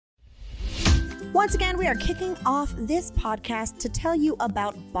Once again, we are kicking off this podcast to tell you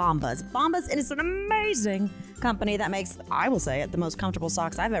about Bombas. Bombas is an amazing company that makes, I will say it, the most comfortable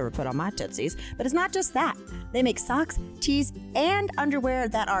socks I've ever put on my tootsies. But it's not just that. They make socks, tees, and underwear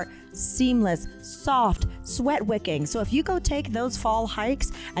that are seamless, soft, sweat wicking. So if you go take those fall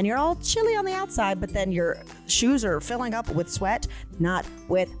hikes and you're all chilly on the outside, but then your shoes are filling up with sweat, not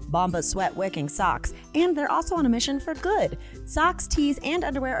with Bombas sweat wicking socks. And they're also on a mission for good. Socks, tees, and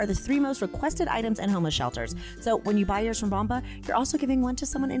underwear are the 3 most requested items in homeless shelters. So when you buy yours from Bomba, you're also giving one to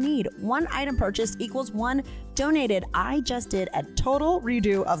someone in need. 1 item purchased equals 1 donated. I just did a total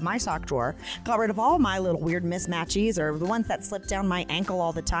redo of my sock drawer, got rid of all my little weird mismatches or the ones that slip down my ankle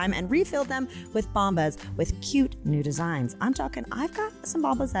all the time, and refilled them with Bombas with cute new designs. I'm talking, I've got some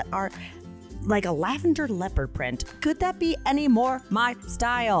Bombas that are like a lavender leopard print. Could that be any more my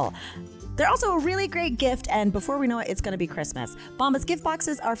style? They're also a really great gift, and before we know it, it's going to be Christmas. Bombas gift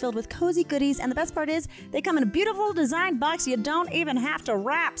boxes are filled with cozy goodies, and the best part is they come in a beautiful design box you don't even have to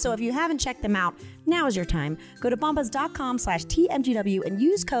wrap. So if you haven't checked them out, now is your time. Go to bombas.com/TMGW and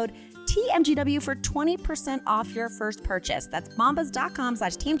use code TMGW for 20% off your first purchase. That's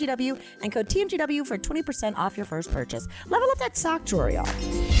bombas.com/TMGW and code TMGW for 20% off your first purchase. Level up that sock drawer, y'all.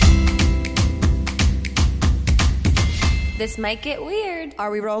 This might get weird. Are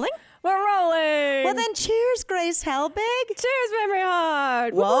we rolling? We're rolling. Well, then cheers, Grace Helbig. Cheers, Mamrie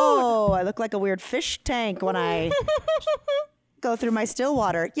Hard. Whoa, I look like a weird fish tank when I go through my still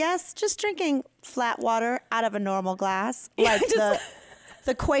water. Yes, just drinking flat water out of a normal glass, like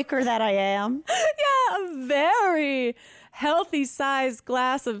the Quaker that I am. Yeah, a very healthy sized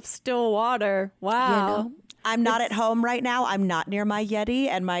glass of still water. Wow. You know, I'm not at home right now. I'm not near my Yeti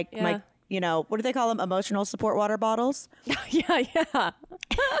and my you know, what do they call them? Emotional support water bottles. Yeah.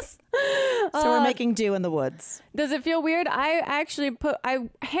 So we're making do in the woods. Does it feel weird? I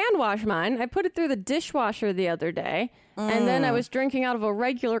hand wash mine. I put it through the dishwasher the other day, and then I was drinking out of a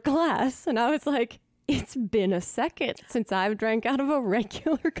regular glass, and I was like, it's been a second since I've drank out of a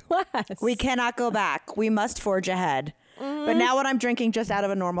regular glass. We cannot go back. We must forge ahead. But now when I'm drinking just out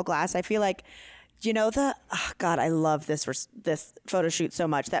of a normal glass, I feel like, you know, God, I love this photo shoot so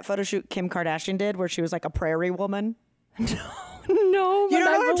much. That photo shoot Kim Kardashian did where she was like a prairie woman. No. You don't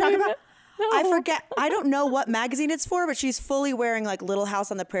know what I'm talking about? No. I forget. I don't know what magazine it's for, but she's fully wearing like Little House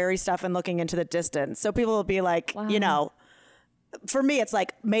on the Prairie stuff and looking into the distance. So people will be like, you know, for me, it's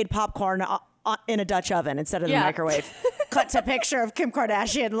like made popcorn in a Dutch oven instead of the microwave. Cut to picture of Kim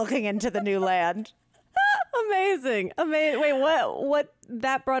Kardashian looking into the new land. Amazing. Wait, what?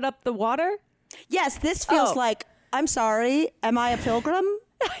 That brought up the water? Yes, this feels like, I'm sorry, am I a pilgrim?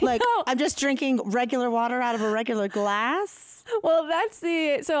 Like, I'm just drinking regular water out of a regular glass? Well,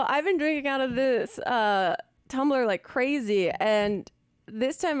 so I've been drinking out of this tumbler like crazy, and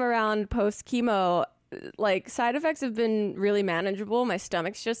this time around post-chemo, like, side effects have been really manageable. My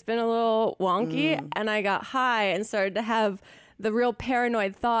stomach's just been a little wonky, and I got high and started to have the real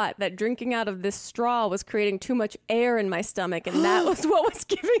paranoid thought that drinking out of this straw was creating too much air in my stomach, and that was what was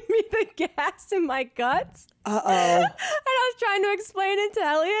giving me the gas in my guts. Uh-oh. And I was trying to explain it to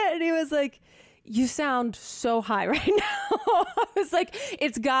Elliot, and he was like, you sound so high right now. I was like,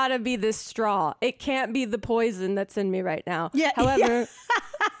 it's gotta be this straw. It can't be the poison that's in me right now. Yeah. However,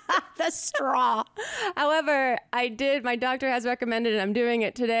 the straw. However, my doctor has recommended, and I'm doing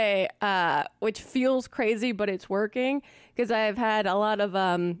it today, which feels crazy, but it's working because I've had a lot of,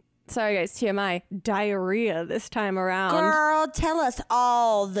 sorry guys, TMI, diarrhea this time around. Girl, tell us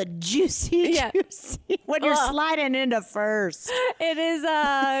all the juicy when you're sliding into first. It is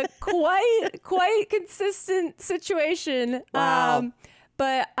a quite consistent situation. Wow.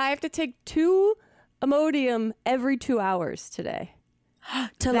 But I have to take 2 Imodium every 2 hours today.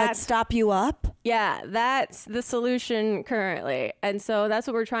 To stop you up? Yeah, that's the solution currently. And so that's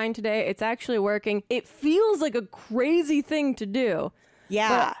what we're trying today. It's actually working. It feels like a crazy thing to do.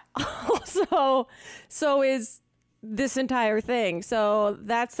 Yeah. But also, so is this entire thing. So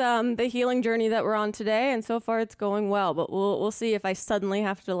that's the healing journey that we're on today. And so far it's going well. But we'll see if I suddenly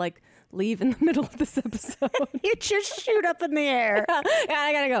have to like leave in the middle of this episode. You just shoot up in the air. Yeah,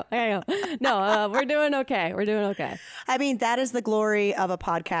 I gotta go. No, we're doing okay. I mean, that is the glory of a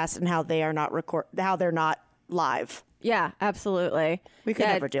podcast and how they are not how they're not live. Yeah, absolutely. We could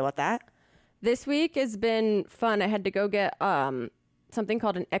never deal with that. This week has been fun. I had to go get something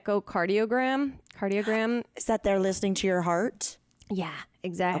called an echocardiogram. Is that they're listening to your heart? Yeah,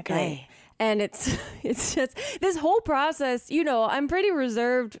 exactly. Okay. And it's just this whole process, you know, I'm pretty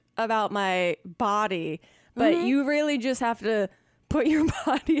reserved about my body, but you really just have to put your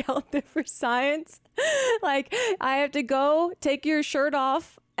body out there for science. Like, I have to go take your shirt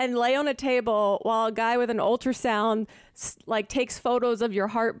off and lay on a table while a guy with an ultrasound like takes photos of your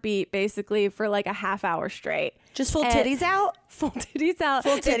heartbeat basically for like a half hour straight. Just full titties out? Full titties out.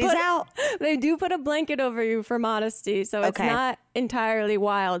 Full titties out? They do put a blanket over you for modesty, so it's not entirely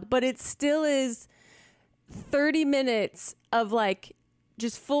wild, but it still is 30 minutes of like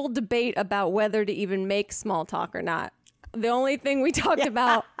just full debate about whether to even make small talk or not. The only thing we talked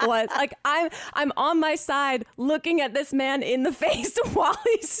about was like I'm on my side looking at this man in the face while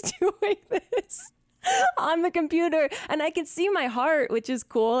he's doing this on the computer, and I can see my heart, which is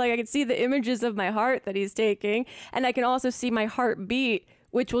cool. Like I can see the images of my heart that he's taking, and I can also see my heartbeat,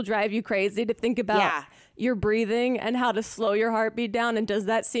 which will drive you crazy to think about your breathing and how to slow your heartbeat down. And does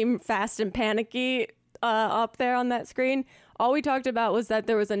that seem fast and panicky up there on that screen? All we talked about was that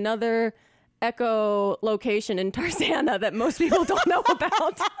there was another echo location in Tarzana that most people don't know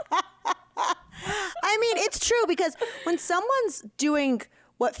about. I mean, it's true, because when someone's doing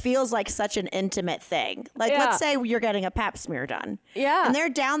what feels like such an intimate thing, like let's say you're getting a pap smear done, and they're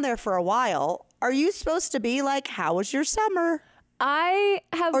down there for a while, are you supposed to be like, how was your summer?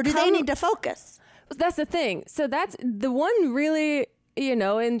 Or do they need to focus? That's the thing. So that's the one really, you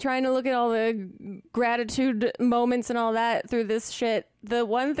know, in trying to look at all the gratitude moments and all that through this shit, the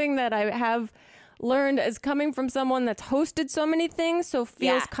one thing that I have learned is coming from someone that's hosted so many things, so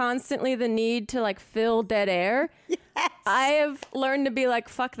feels constantly the need to like fill dead air. Yes. I have learned to be like,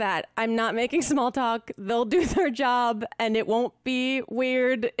 fuck that. I'm not making small talk. They'll do their job and it won't be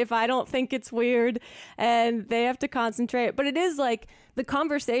weird if I don't think it's weird, and they have to concentrate. But it is like the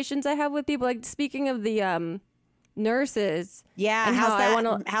conversations I have with people, like speaking of the nurses. Yeah. And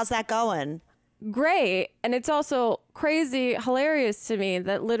how's that going? Great. And it's also crazy, hilarious to me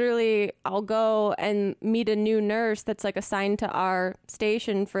that literally I'll go and meet a new nurse that's like assigned to our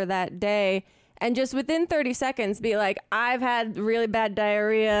station for that day, and just within 30 seconds be like, I've had really bad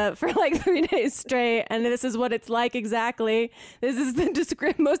diarrhea for like 3 days straight, and this is what it's like exactly. This is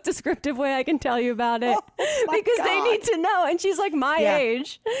the most descriptive way I can tell you about it. Because they need to know. And she's like my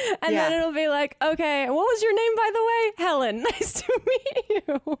age. And then it'll be like, okay, what was your name, by the way? Helen. Nice to meet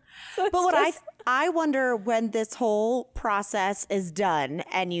you. So but what I wonder, when this whole process is done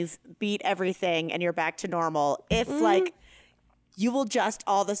and you've beat everything and you're back to normal, if like you will just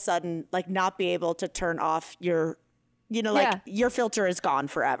all of a sudden like not be able to turn off your, you know, like your filter is gone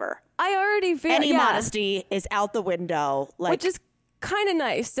forever. I already feel any modesty is out the window, like, which is kind of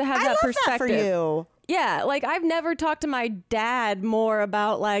nice to have I that love perspective. that for you. Yeah, like I've never talked to my dad more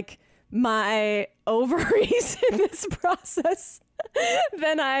about like my ovaries in this process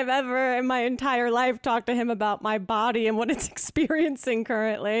than I've ever in my entire life talked to him about my body and what it's experiencing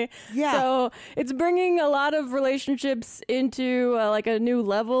currently. Yeah. So it's bringing a lot of relationships into like a new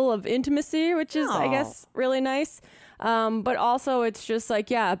level of intimacy, which is, I guess, really nice. But also it's just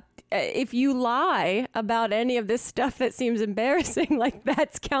like, if you lie about any of this stuff that seems embarrassing, like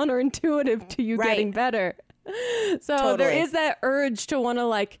that's counterintuitive to you getting better. So there is that urge to want to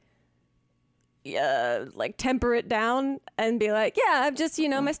like temper it down and be like, I've just, you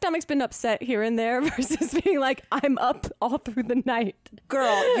know, my stomach's been upset here and there, versus being like, I'm up all through the night.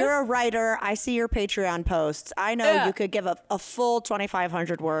 Girl, you're a writer. I see your Patreon posts. I know you could give a full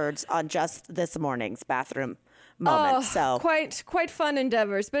 2,500 words on just this morning's bathroom moment. So quite fun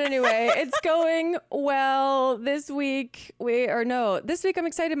endeavors. But anyway, it's going well. This week this week I'm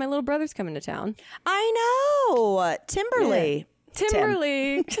excited. My little brother's coming to town. I know. Timberly.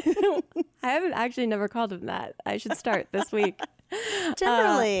 Timberly. I haven't actually never called him that. I should start this week.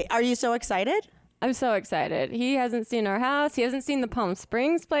 Timberly. Are you so excited? I'm so excited. He hasn't seen our house. He hasn't seen the Palm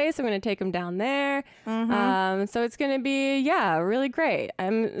Springs place. I'm going to take him down there. So it's going to be, really great.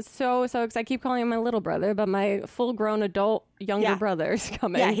 I'm so excited. I keep calling him my little brother, but my full-grown adult younger brother is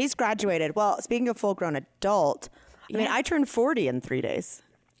coming. Yeah, he's graduated. Well, speaking of full-grown adult, I mean, I turned 40 in 3 days.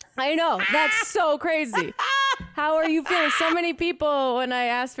 I know. That's so crazy. How are you feeling? So many people, when I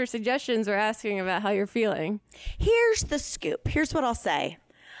ask for suggestions, are asking about how you're feeling. Here's the scoop. Here's what I'll say.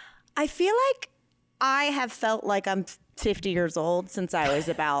 I feel like I have felt like I'm 50 years old since I was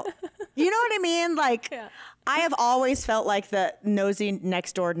about, you know what I mean? Like, I have always felt like the nosy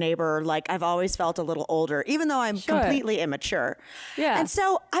next door neighbor. Like, I've always felt a little older, even though I'm completely immature. Yeah. And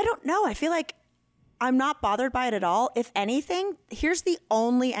so I don't know. I feel like I'm not bothered by it at all. If anything, here's the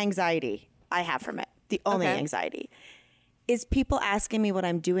only anxiety I have from it. The only anxiety is people asking me what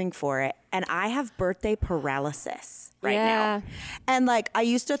I'm doing for it. And I have birthday paralysis right now. And like, I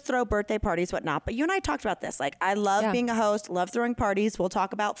used to throw birthday parties, whatnot. But you and I talked about this. Like, I love being a host, love throwing parties. We'll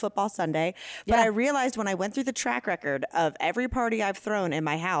talk about football Sunday. But I realized when I went through the track record of every party I've thrown in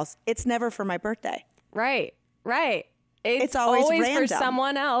my house, it's never for my birthday. Right. It's always for random.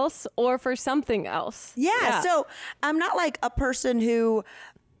 someone else or for something else. Yeah. So I'm not like a person who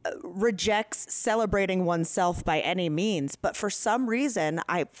rejects celebrating oneself by any means, but for some reason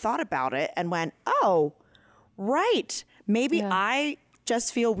I thought about it and went, oh, right. Maybe I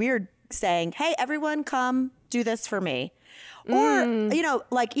just feel weird saying, hey, everyone come do this for me. Or, you know,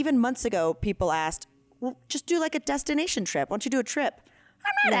 like even months ago, people asked, well, just do like a destination trip. Why don't you do a trip?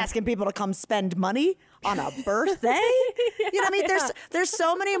 I'm not asking people to come spend money on a birthday. You know what I mean? There's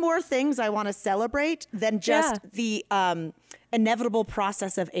so many more things I want to celebrate than just the inevitable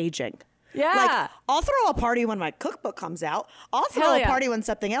process of aging. Yeah. Like, I'll throw a party when my cookbook comes out. I'll throw a party when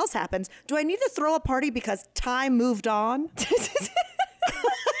something else happens. Do I need to throw a party because time moved on? I'm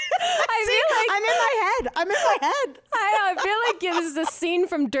in my head. I feel like this is a scene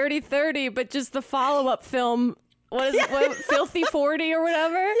from Dirty 30, but just the follow-up film. What is it? What, Filthy 40 or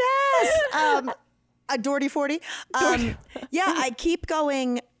whatever? Yes. A Doherty 40. Yeah, I keep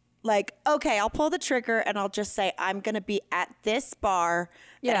going like, okay, I'll pull the trigger and I'll just say, I'm going to be at this bar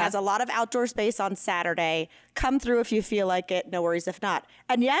that has a lot of outdoor space on Saturday. Come through if you feel like it. No worries if not.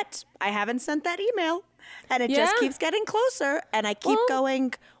 And yet, I haven't sent that email. And it just keeps getting closer. And I keep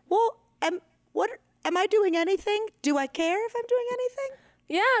going, well, am I doing anything? Do I care if I'm doing anything?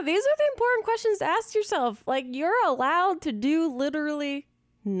 Yeah, these are the important questions to ask yourself. Like, you're allowed to do literally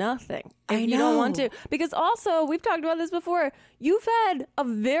nothing if you don't want to. Because also, we've talked about this before, you've had a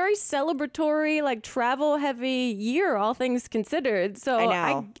very celebratory, like, travel-heavy year, all things considered. So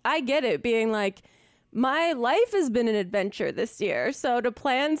I get it, being like, my life has been an adventure this year. So to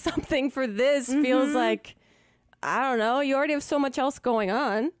plan something for this feels like, I don't know, you already have so much else going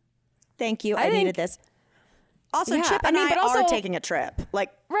on. Thank you. I needed this. Also, Chip and I are taking a trip,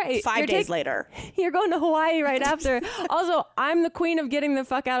 like 5 days later. You're going to Hawaii right after. Also, I'm the queen of getting the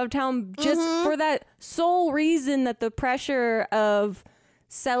fuck out of town just for that sole reason that the pressure of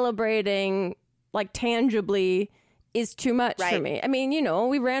celebrating, like, tangibly is too much for me. I mean, you know,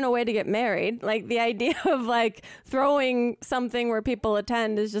 we ran away to get married. Like, the idea of, like, throwing something where people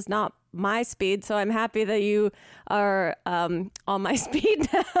attend is just not my speed. So I'm happy that you are on my speed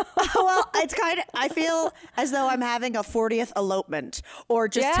now. Well, it's kind of, I feel as though I'm having a 40th elopement or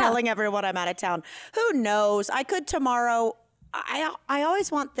just telling everyone I'm out of town. Who knows? I could tomorrow. I always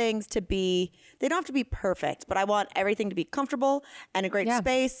want things to be, they don't have to be perfect, but I want everything to be comfortable and a great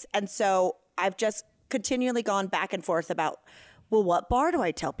space. And so I've just continually gone back and forth about, well, what bar do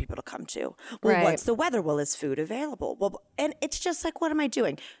I tell people to come to? Well, what's the weather? Well, is food available? Well, and it's just like, what am I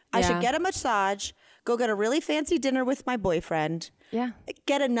doing? I should get a massage, go get a really fancy dinner with my boyfriend. Yeah.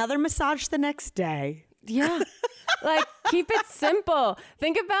 Get another massage the next day. Yeah. Like, keep it simple.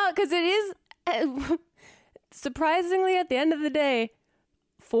 Think about, because it is surprisingly at the end of the day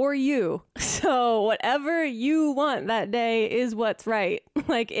for you. So whatever you want that day is what's right.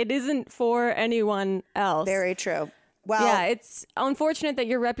 Like, it isn't for anyone else. Very true. Well, yeah, it's unfortunate that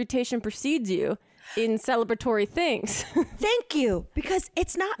your reputation precedes you in celebratory things. Thank you. Because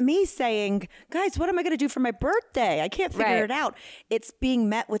it's not me saying, guys, what am I going to do for my birthday? I can't figure it out. It's being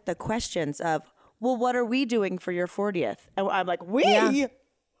met with the questions of, well, what are we doing for your 40th? And I'm like, we? Yeah.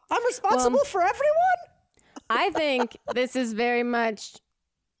 I'm responsible for everyone? I think this is very much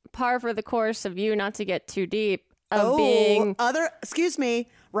par for the course of you, not to get too deep, of being excuse me,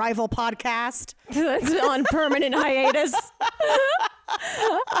 rival podcast that's on permanent hiatus.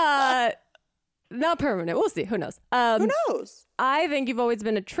 Not permanent. We'll see. Who knows? Who knows? I think you've always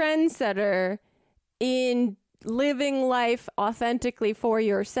been a trendsetter in living life authentically for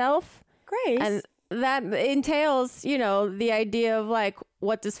yourself. Grace. And that entails, you know, the idea of, like,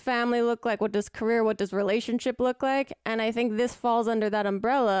 what does family look like? What does career, what does relationship look like? And I think this falls under that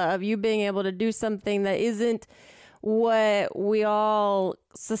umbrella of you being able to do something that isn't what we all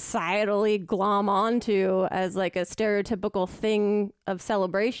societally glom onto as, like, a stereotypical thing of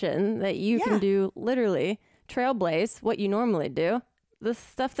celebration, that you can do, literally trailblaze what you normally do, the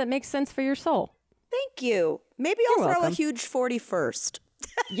stuff that makes sense for your soul. Thank you. Maybe I'll throw a huge 41st.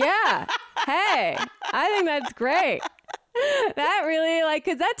 Yeah. Hey, I think that's great. That really, like,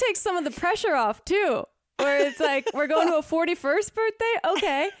 because that takes some of the pressure off too, where it's like, we're going to a 41st birthday.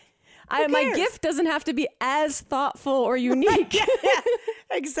 Okay. My gift doesn't have to be as thoughtful or unique. Exactly.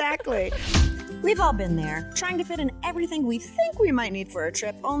 Exactly. We've all been there, trying to fit in everything we think we might need for a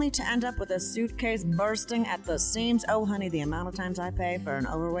trip, only to end up with a suitcase bursting at the seams. Oh, honey, the amount of times I pay for an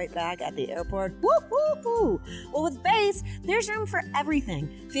overweight bag at the airport. Woo, woo, woo. Well, with Base, there's room for everything.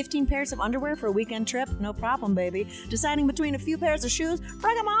 15 pairs of underwear for a weekend trip? No problem, baby. Deciding between a few pairs of shoes?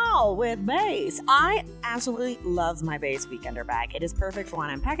 Bring them all with Base. I absolutely love my Base weekender bag. It is perfect for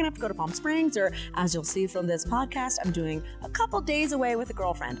when I'm packing up to go to Palm Springs, or as you'll see from this podcast, I'm doing a couple days away with a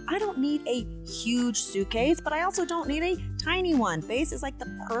girlfriend. I don't need a huge suitcase, but I also don't need a tiny one. Base is like the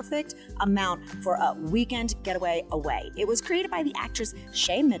perfect amount for a weekend getaway away. It was created by the actress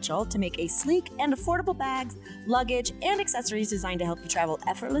Shay Mitchell to make a sleek and affordable bags, luggage, and accessories designed to help you travel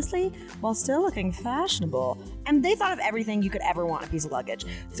effortlessly while still looking fashionable. And they thought of everything you could ever want in a piece of luggage.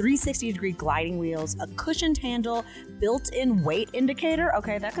 360-degree gliding wheels, a cushioned handle, built-in weight indicator,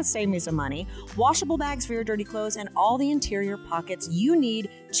 okay, that could save me some money, washable bags for your dirty clothes, and all the interior pockets you need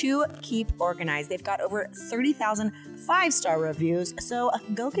to keep organized. They've got over 30,000 5-star reviews, so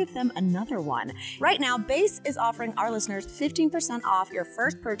go give them another one. Right now, Base is offering our listeners 15% off your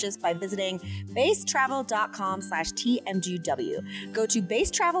first purchase by visiting basetravel.com/TMGW. Go to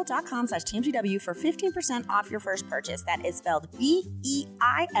basetravel.com/TMGW for 15% off your first purchase. That is spelled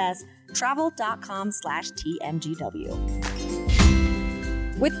BEIS travel.com/TMGW.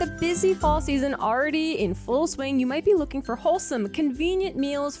 With the busy fall season already in full swing, you might be looking for wholesome, convenient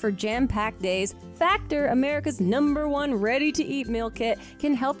meals for jam-packed days. Factor, America's #1 ready-to-eat meal kit,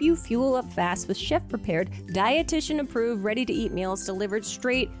 can help you fuel up fast with chef-prepared, dietitian-approved, ready-to-eat meals delivered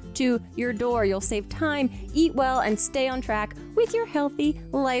straight to your door. You'll save time, eat well, and stay on track with your healthy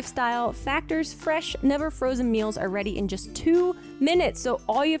lifestyle. Factor's fresh, never-frozen meals are ready in just 2 minutes, so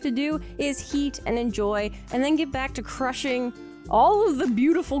all you have to do is heat and enjoy, and then get back to crushing all of the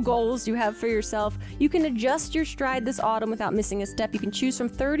beautiful goals you have for yourself. You can adjust your stride this autumn without missing a step. You can choose from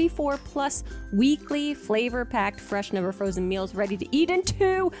 34 plus weekly flavor-packed, fresh, never frozen meals ready to eat in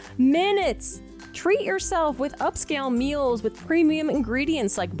 2 minutes. Treat yourself with upscale meals with premium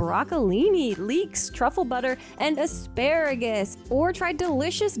ingredients like broccolini, leeks, truffle butter, and asparagus. Or try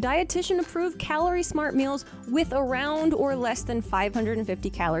delicious dietitian-approved calorie-smart meals with around or less than 550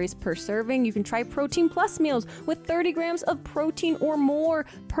 calories per serving. You can try Protein Plus meals with 30 grams of protein or more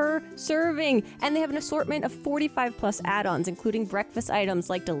per serving. And they have an assortment of 45 plus add-ons, including breakfast items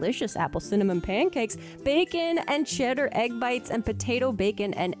like delicious apple cinnamon pancakes, bacon and cheddar egg bites, and potato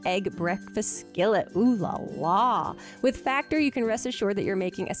bacon and egg breakfast skillet. Ooh la la. With Factor, you can rest assured that you're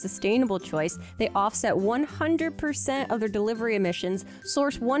making a sustainable choice. They offset 100% of their delivery emissions,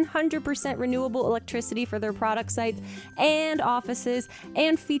 source 100% renewable electricity for their product sites and offices,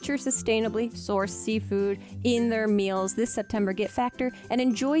 and feature sustainably sourced seafood in their meals. This September, get Factor and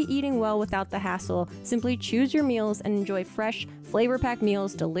enjoy eating well without the hassle. Simply choose your meals and enjoy fresh, flavor-packed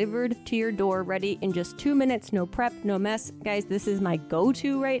meals delivered to your door, ready in just 2 minutes. No prep, no mess. Guys, this is my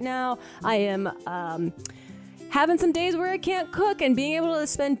go-to right now. I am having some days where I can't cook, and being able to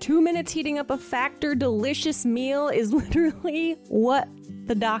spend 2 minutes heating up a Factor delicious meal is literally what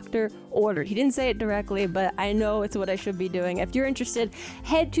the doctor ordered. He didn't say it directly, but I know it's what I should be doing. If you're interested,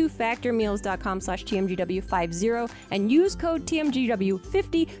 head to factormeals.com/TMGW50 and use code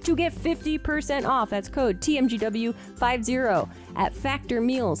TMGW50 to get 50% off. That's code TMGW50 at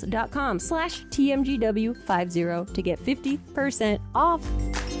factormeals.com/TMGW50 to get 50% off.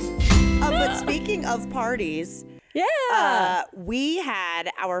 But speaking of parties, we had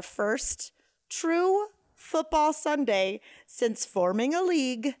our first true football Sunday since forming a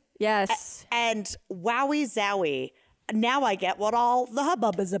league. Yes. And wowie zowie. Now I get what all the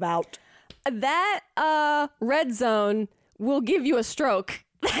hubbub is about. That red zone will give you a stroke.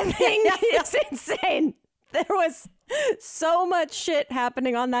 That thing is insane. There was so much shit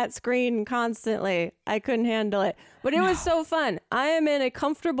happening on that screen constantly. I couldn't handle it. But it was so fun. I am in a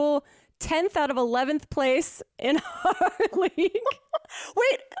comfortable 10th out of 11th place in our league.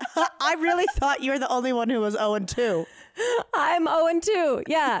 Wait, I really thought you were the only one who was 0-2. I'm 0-2.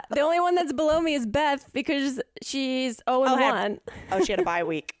 Yeah. The only one that's below me is Beth because she's 0-1. She had a bye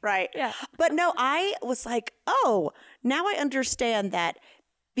week. Right. Yeah. But no, I was like, now I understand that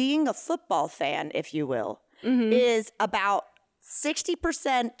being a football fan, if you will, is about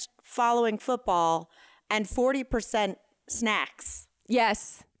 60% following football and 40% snacks.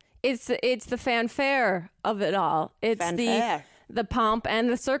 Yes. It's the fanfare of it all. It's the pomp and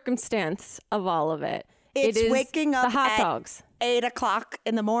the circumstance of all of it. It's waking up the hot at dogs. 8 o'clock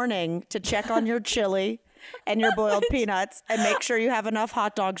in the morning to check on your chili and your boiled peanuts and make sure you have enough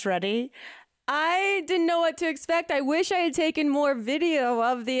hot dogs ready. I didn't know what to expect. I wish I had taken more video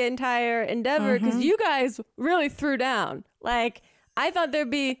of the entire endeavor because you guys really threw down. Like, I thought there'd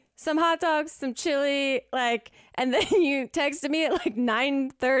be some hot dogs, some chili, like, and then you texted me at like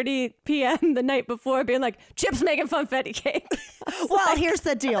 9:30 p.m. the night before being like, Chip's making funfetti cake. Well, here's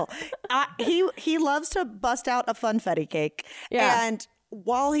the deal. He loves to bust out a funfetti cake. Yeah. And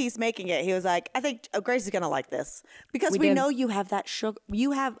while he's making it, he was like, I think Grace is going to like this because we know you have that sugar.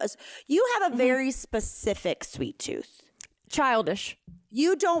 You have a very specific sweet tooth. Childish.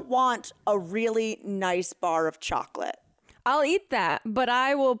 You don't want a really nice bar of chocolate. I'll eat that, but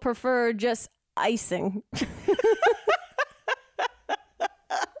I will prefer just icing.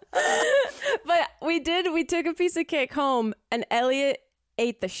 But we took a piece of cake home and Elliot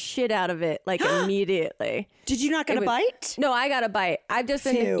ate the shit out of it like immediately. Did you not get a bite? No, I got a bite. I've just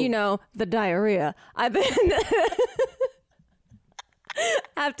been, the diarrhea. I've been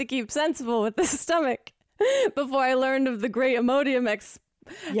have to keep sensible with the stomach before I learned of the great Imodium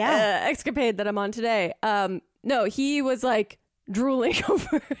escapade that I'm on today. No, he was like drooling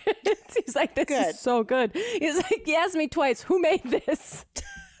over it. He's like, this is so good. He's like, he asked me twice, who made this?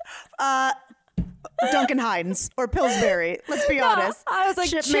 Duncan Hines or Pillsbury. Let's be honest. I was like,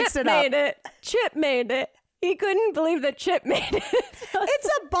 Chip made it. Chip made it. He couldn't believe that Chip made it. It's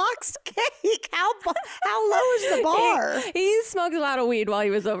a boxed cake. How low is the bar? He smoked a lot of weed while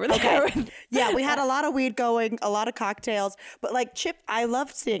he was over there. Okay. Yeah, we had a lot of weed going, a lot of cocktails. But like Chip, I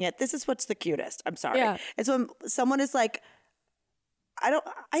loved seeing it. This is what's the cutest. I'm sorry. Yeah. It's when someone is like,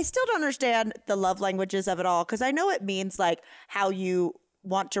 I still don't understand the love languages of it all because I know it means like how you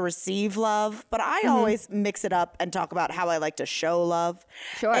want to receive love, but I always mix it up and talk about how I like to show love.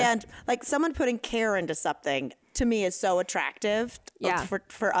 Sure. And like someone putting care into something to me is so attractive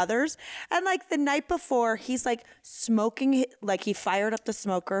for others. And like the night before, he's like smoking, like he fired up the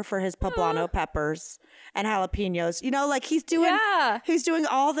smoker for his poblano peppers and jalapenos. You know, like he's doing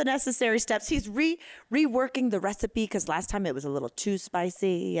all the necessary steps. He's reworking the recipe because last time it was a little too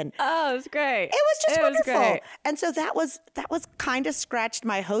spicy. And it was great. It was just wonderful. And so that was kind of scratched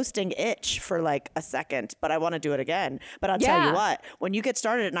my hosting itch for like a second, but I want to do it again. But I'll tell you what, when you get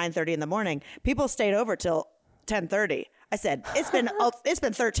started at 9:30 in the morning, people stayed over till 10:30. I said, it's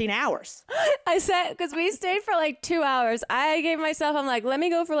been 13 hours. I said, because we stayed for like 2 hours. I gave myself, I'm like, let me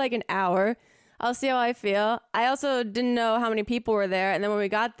go for like an hour. I'll see how I feel. I also didn't know how many people were there. And then when we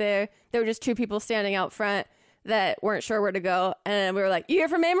got there were just 2 people standing out front that weren't sure where to go. And we were like, you here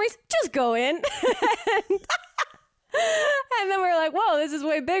for Mamrie's? Just go in. And then we were like, whoa, this is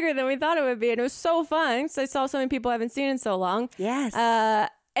way bigger than we thought it would be. And it was so fun. So I saw so many people I haven't seen in so long. Yes.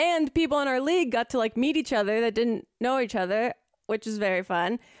 And people in our league got to like meet each other that didn't know each other, which was very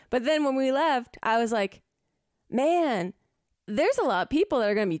fun. But then when we left, I was like, man, there's a lot of people that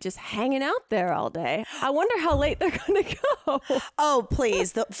are going to be just hanging out there all day. I wonder how late they're going to go. Oh,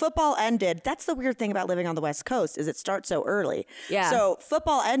 please. The football ended. That's the weird thing about living on the West Coast is it starts so early. Yeah. So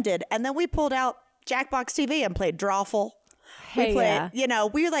football ended and then we pulled out Jackbox TV and played Drawful. We played,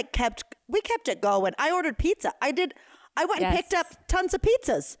 we kept it going. I ordered pizza. I went and picked up tons of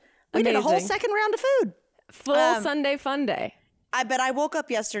pizzas. We did a whole second round of food. Full Sunday fun day. I woke up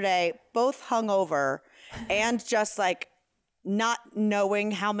yesterday both hungover and just like not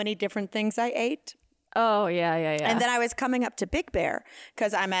knowing how many different things I ate. Oh, yeah. And then I was coming up to Big Bear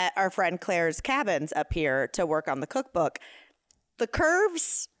because I'm at our friend Claire's cabins up here to work on the cookbook. The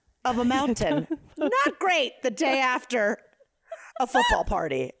curves of a mountain, not great the day after a football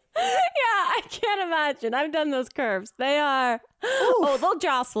party. Yeah, I can't imagine. I've done those curves. They are, they'll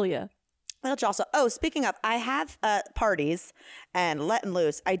jostle you. They'll jostle. Oh, speaking of, I have parties and letting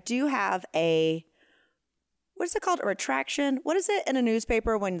loose. I do have what is it called? A retraction? What is it in a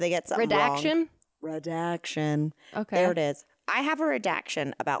newspaper when they get something Redaction? wrong? Redaction. Okay. There it is. I have a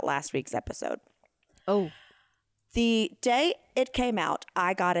redaction about last week's episode. Oh. The day it came out,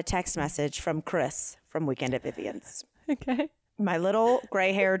 I got a text message from Chris from Weekend at Vivian's. Okay. My little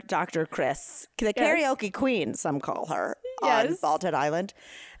gray-haired Dr. Chris, the karaoke queen, some call her, on Baldhead Island.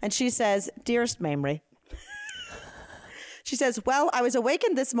 And she says, Dearest Mamrie. She says, well, I was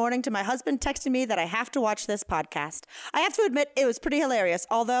awakened this morning to my husband texting me that I have to watch this podcast. I have to admit it was pretty hilarious,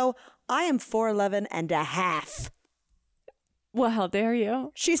 although I am 4'11 and a half. Well, how dare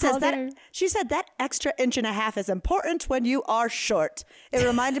you? She said that extra inch and a half is important when you are short. It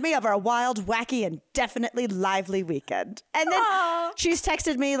reminded me of our wild, wacky, and definitely lively weekend. And then she's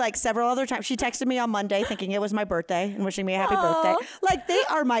texted me like several other times. She texted me on Monday thinking it was my birthday and wishing me a happy birthday. Like, they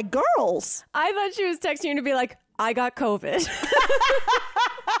are my girls. I thought she was texting you to be like, I got COVID.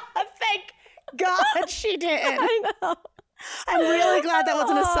 Thank God she didn't. I know. I'm really glad that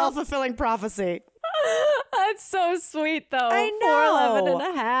wasn't a self-fulfilling prophecy. That's so sweet, though. I know. 4'11 and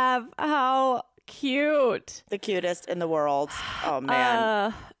a half. How cute. The cutest in the world. Oh,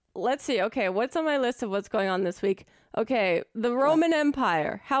 man. Let's see. Okay, what's on my list of what's going on this week? Okay, the Roman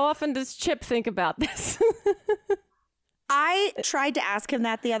Empire. How often does Chip think about this? I tried to ask him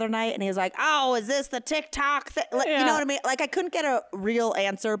that the other night, and he was like, oh, is this the TikTok thing? You know what I mean? Like, I couldn't get a real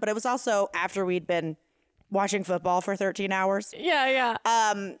answer, but it was also after we'd been watching football for 13 hours. Yeah.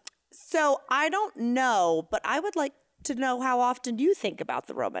 So I don't know, but I would like to know how often you think about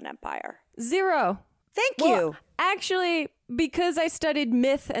the Roman Empire. 0. Thank Well, you. Actually, because I studied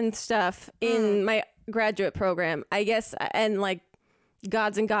myth and stuff in my graduate program, I guess, and like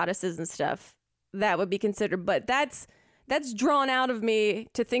gods and goddesses and stuff, that would be considered. But that's drawn out of me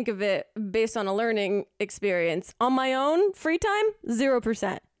to think of it based on a learning experience. On my own free time, 0%.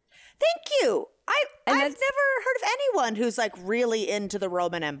 Thank you. I've never heard of anyone who's like really into the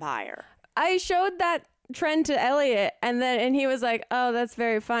Roman Empire. I showed that trend to Elliot, and he was like, "Oh, that's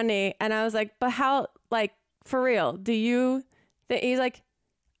very funny." And I was like, "But how? Like, for real? Do you?" He's like,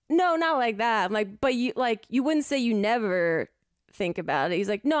 "No, not like that." I'm like, "But you wouldn't say you never think about it." He's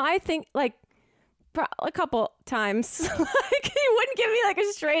like, "No, I think like a couple times." Like, he wouldn't give me like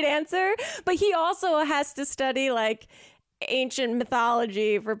a straight answer, but he also has to study like ancient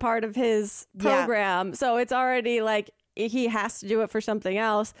mythology for part of his program, so it's already like he has to do it for something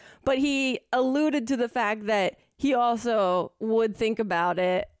else. But he alluded to the fact that he also would think about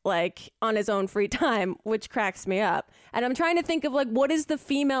it like on his own free time, which cracks me up. And I'm trying to think of like, what is the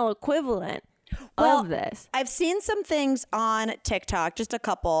female equivalent of this? I've seen some things on TikTok, just a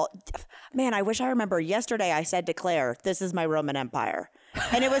couple. Man, I wish I remember. Yesterday I said to Claire, this is my Roman Empire.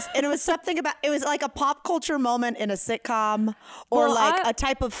 And it was something about, it was like a pop culture moment in a sitcom, or a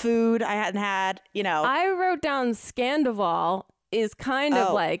type of food I hadn't had, you know. I wrote down Scandival is kind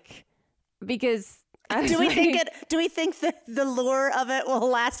of like, because do we think that the lure of it will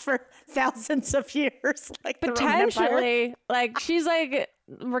last for thousands of years? Like potentially, like she's like,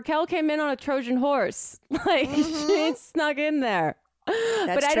 Raquel came in on a Trojan horse, like she snuck in there.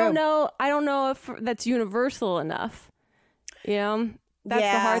 But I don't know if that's universal enough. You know, that's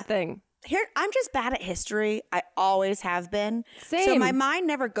the hard thing. Here, I'm just bad at history. I always have been. Same. So my mind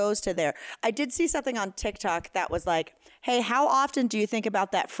never goes to there. I did see something on TikTok that was like, hey, how often do you think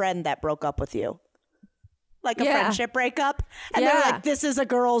about that friend that broke up with you? Like a friendship breakup. And they're like, this is a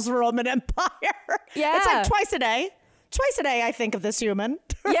girl's Roman Empire. Yeah. It's like twice a day. Twice a day I think of this human.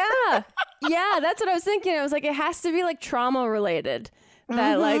 Yeah, that's what I was thinking. I was like, it has to be like trauma related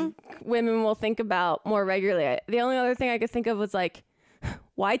that like women will think about more regularly. The only other thing I could think of was like,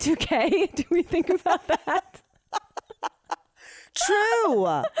 Y2K. Do we think about that?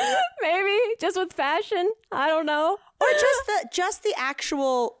 True. Maybe just with fashion. I don't know. Or just the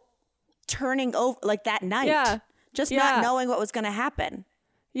actual turning over, like that night. Yeah. Just not knowing what was going to happen.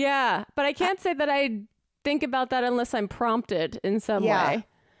 Yeah, but I can't say that I think about that unless I'm prompted in some way.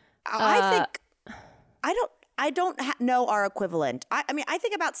 I think I don't know our equivalent. I mean, I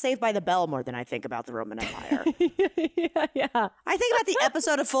think about Saved by the Bell more than I think about the Roman Empire. Yeah. I think about the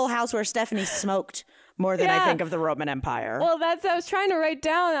episode of Full House where Stephanie smoked more than I think of the Roman Empire. Well, I was trying to write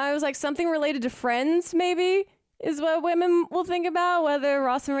down. I was like, something related to Friends, maybe, is what women will think about. Whether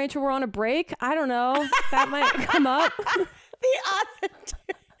Ross and Rachel were on a break. I don't know. That might come up.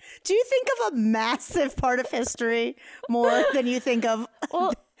 Do you think of a massive part of history more than you think of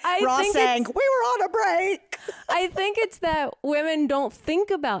Ross saying, we were on a break? I think it's that women don't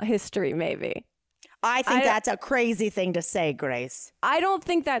think about history, maybe. I think that's a crazy thing to say, Grace. I don't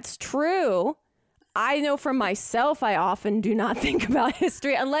think that's true. I know for myself, I often do not think about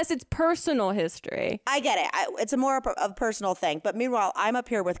history unless it's personal history. I get it. It's a more of a personal thing. But meanwhile, I'm up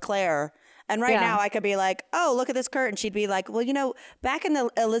here with Claire. And right now I could be like, oh, look at this curtain. She'd be like, well, you know, back in the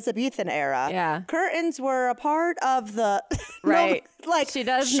Elizabethan era, curtains were a part of the... Right. She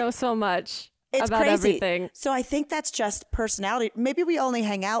does know so much about everything. So I think that's just personality. Maybe we only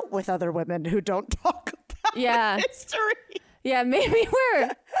hang out with other women who don't talk about history. Yeah, maybe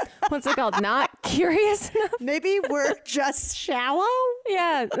we're, what's it called, not curious enough? Maybe we're just shallow?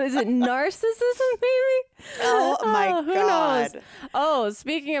 Yeah. Is it narcissism, maybe? Oh, my God. Who knows? Oh,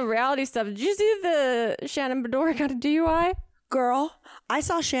 speaking of reality stuff, did you see the Shannon Bedore got a DUI? Girl, I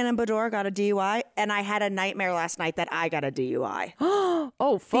saw Shannon Bedore got a DUI, and I had a nightmare last night that I got a DUI.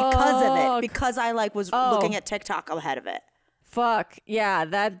 Oh, fuck. Because of it. Because I was looking at TikTok ahead of it. Fuck. Yeah,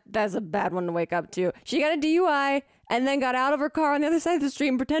 that's a bad one to wake up to. She got a DUI and then got out of her car on the other side of the street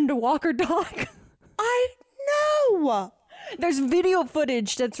and pretended to walk her dog. I know. There's video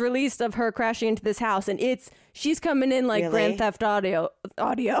footage that's released of her crashing into this house, and she's coming in like Grand Theft Audio.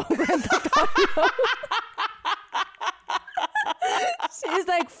 Grand Theft Audio. She's She's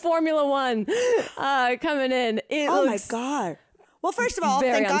like Formula One coming in. Oh my God. Well, first of all,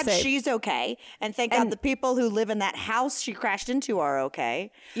 thank God she's okay. And thank God the people who live in that house she crashed into are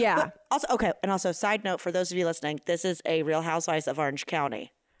okay. Yeah. But also, side note for those of you listening, this is a Real Housewives of Orange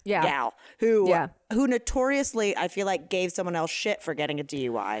County gal who notoriously, I feel like, gave someone else shit for getting a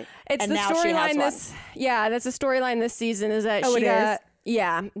DUI. It's and the now she has storyline that's a storyline this season is that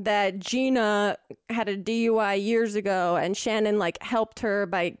that Gina had a DUI years ago and Shannon like helped her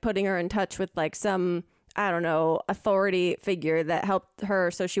by putting her in touch with like some, I don't know, authority figure that helped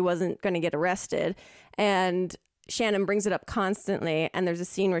her so she wasn't going to get arrested. And Shannon brings it up constantly. And there's a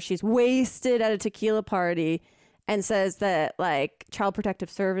scene where she's wasted at a tequila party and says that like Child Protective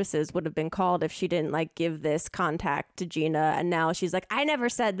Services would have been called if she didn't like give this contact to Gina. And now she's like, I never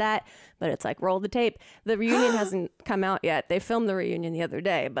said that. But it's like, roll the tape. The reunion hasn't come out yet. They filmed the reunion the other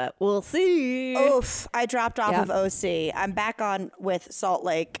day, but we'll see. Oof. I dropped off of OC. I'm back on with Salt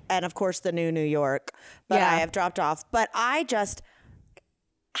Lake and of course the New York, but I have dropped off. But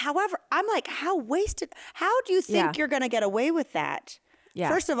however, I'm like, how wasted, how do you think you're going to get away with that? Yeah.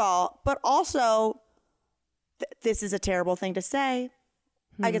 First of all, but also, this is a terrible thing to say.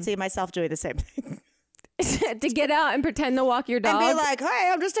 I could see myself doing the same thing. To get out and pretend to walk your dog. And be like, hey,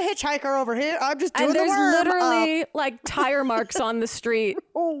 I'm just a hitchhiker over here. I'm just doing the worm. And there's literally like tire marks on the street.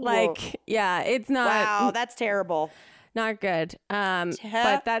 Like, yeah, it's not. Wow, that's terrible. Not good.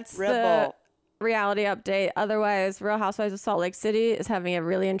 But that's the reality update. Otherwise, Real Housewives of Salt Lake City is having a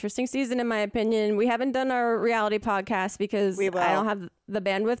really interesting season, in my opinion. We haven't done our reality podcast because I don't have the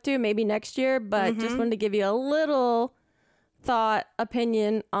bandwidth to. Maybe next year, but just wanted to give you a little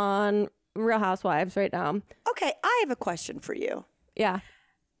opinion on Real Housewives right now. Okay, I have a question for you. Yeah.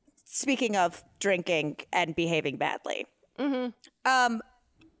 Speaking of drinking and behaving badly.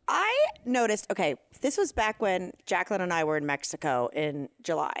 I noticed, this was back when Jacqueline and I were in Mexico in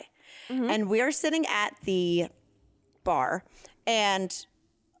July. And we are sitting at the bar and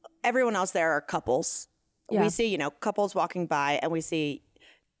everyone else there are couples. We see, couples walking by and we see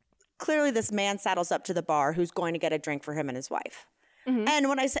clearly this man saddles up to the bar who's going to get a drink for him and his wife. And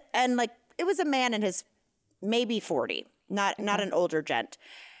when I said, it was a man in his maybe 40, not an older gent.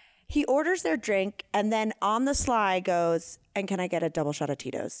 He orders their drink and then on the sly goes, and can I get a double shot of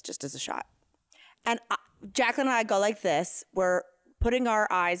Tito's just as a shot? And Jacqueline and I go like this. We're putting our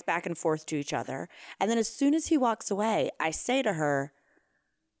eyes back and forth to each other. And then as soon as he walks away, I say to her,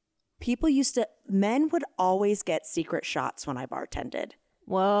 men would always get secret shots when I bartended.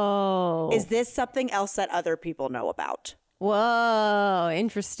 Whoa. Is this something else that other people know about? Whoa,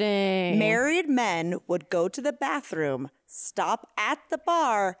 interesting. Married men would go to the bathroom, stop at the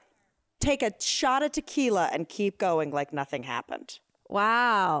bar, take a shot of tequila, and keep going like nothing happened.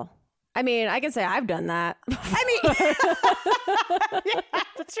 Wow. I mean, I can say I've done that. I mean, yeah,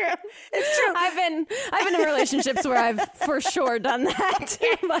 that's true. It's true. I've been in relationships where I've for sure done that.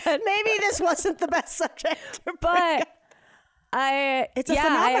 But maybe this wasn't the best subject. But it's a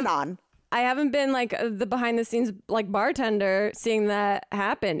phenomenon. I haven't been like the behind the scenes like bartender seeing that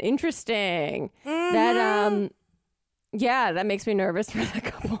happen. Interesting. That that makes me nervous for the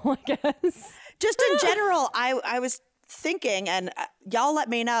couple, I guess. Just in general, I was thinking, and y'all let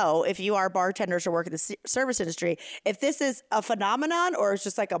me know if you are bartenders or work in the service industry, if this is a phenomenon or it's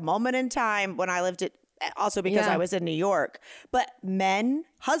just like a moment in time when I lived it, also because I was in New York. But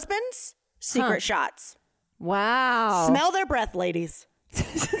husbands, secret shots. Wow. Smell their breath, ladies.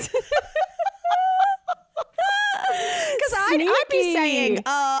 Because I'd be saying,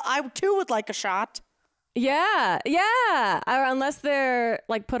 I too would like a shot. Yeah. Unless they're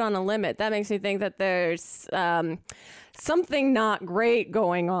like put on a limit. That makes me think that there's something not great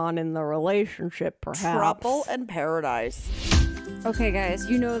going on in the relationship, perhaps. Trouble in paradise. Okay, guys,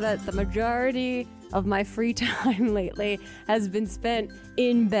 you know that the majority of my free time lately has been spent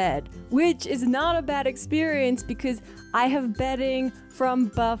in bed, which is not a bad experience because I have bedding from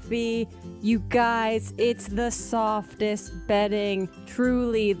Buffy. You guys, it's the softest bedding.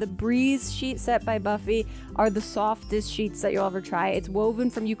 Truly, the Breeze sheet set by Buffy are the softest sheets that you'll ever try. It's woven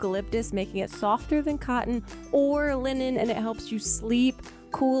from eucalyptus, making it softer than cotton or linen, and it helps you sleep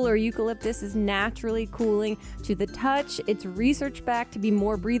cooler. Eucalyptus is naturally cooling to the touch. It's research backed to be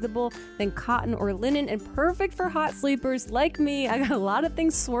more breathable than cotton or linen and perfect for hot sleepers like me. I got a lot of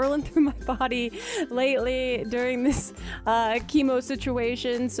things swirling through my body lately during this chemo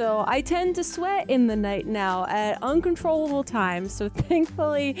situation, so I tend to sweat in the night now at uncontrollable times. So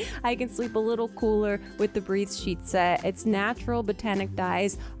thankfully, I can sleep a little cooler with the Breathe sheet set. Its natural botanic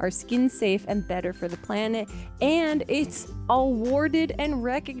dyes are skin safe and better for the planet, and it's awarded and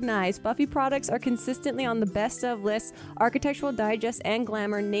recognized. Buffy products are consistently on the best of lists. Architectural Digest and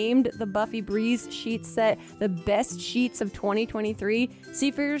Glamour named the Buffy Breeze sheet set the best sheets of 2023.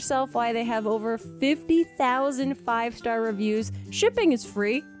 See for yourself why they have over 50,000 5-star reviews. Shipping is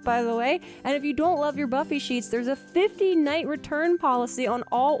free, by the way. And if you don't love your Buffy sheets, there's a 50-night return policy on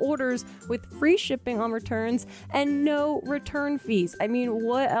all orders with free shipping on returns and no return fees. I mean,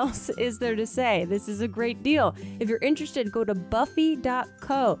 what else is there to say? This is a great deal. If you're interested, go to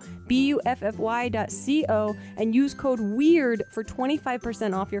buffy.co, buffy.co, and use code WEIRD for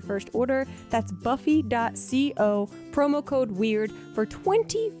 25% off your first order. That's buffy.co, promo code WEIRD for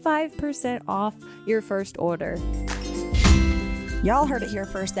 25% off your first order. Y'all heard it here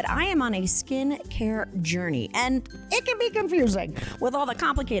first that I am on a skincare journey, and it can be confusing. With all the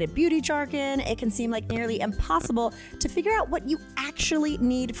complicated beauty jargon, it can seem like nearly impossible to figure out what you actually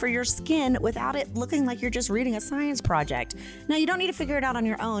need for your skin without it looking like you're just reading a science project. Now, you don't need to figure it out on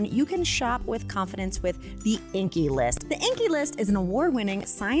your own. You can shop with confidence with the Inkey List. The Inkey List is an award-winning,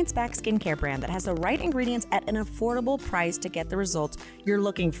 science-backed skincare brand that has the right ingredients at an affordable price to get the results you're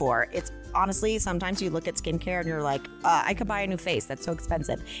looking for. It's honestly, sometimes you look at skincare and you're like, I could buy a new face. That's so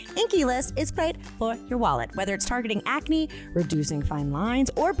expensive. Inkey List is great for your wallet. Whether it's targeting acne, reducing fine lines,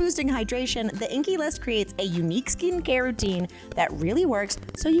 or boosting hydration, the Inkey List creates a unique skincare routine that really works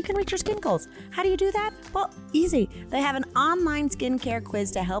so you can reach your skin goals. How do you do that? Well, easy. They have an online skincare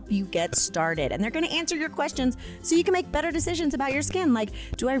quiz to help you get started, and they're going to answer your questions so you can make better decisions about your skin, like,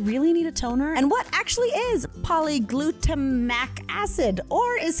 do I really need a toner? And what actually is polyglutamac acid?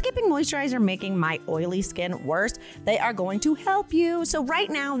 Or is skipping moisturizer making my oily skin worse? They are going to help you. So right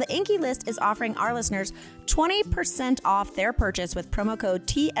now, the Inkey List is offering our listeners 20% off their purchase with promo code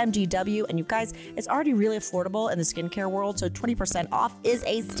TMGW. And you guys, it's already really affordable in the skincare world, so 20% off is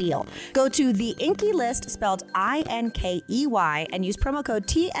a steal. Go to the Inkey List, spelled INKEY, and use promo code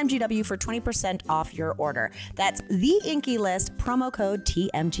TMGW for 20% off your order. That's the Inkey List, promo code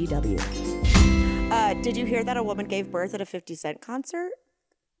TMGW. Did you hear that a woman gave birth at a 50 Cent concert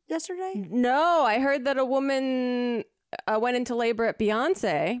yesterday? No, I heard that a woman went into labor at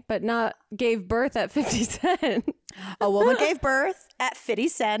Beyonce, but not gave birth at 50 Cent. A woman gave birth at 50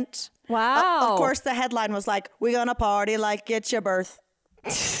 Cent. Wow. Of course, the headline was like, "We gonna party like it's your birth."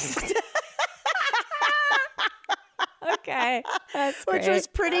 Okay. That's Which great. was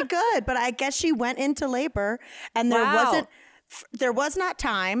pretty good, but I guess she went into labor and there was not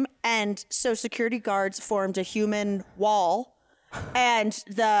time, and so security guards formed a human wall. And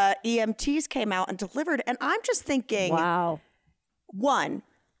the EMTs came out and delivered. And I'm just thinking, wow. One,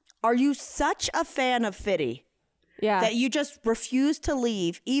 are you such a fan of Fitty that you just refuse to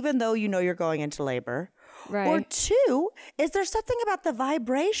leave even though you know you're going into labor? Right. Or two, is there something about the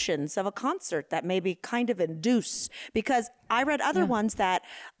vibrations of a concert that maybe kind of induce? Because I read other ones that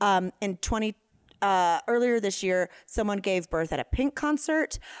earlier this year, someone gave birth at a Pink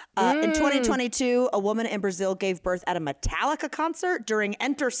concert. In 2022, a woman in Brazil gave birth at a Metallica concert during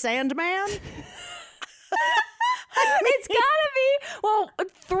Enter Sandman. It's gotta be. Well,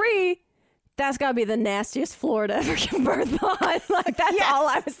 3. That's gotta be the nastiest floor to ever give birth on. Like, that's all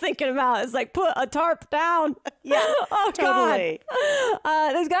I was thinking about. Is like, put a tarp down. Yeah, oh, totally.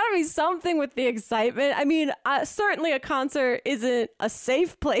 God. There's gotta be something with the excitement. I mean, certainly a concert isn't a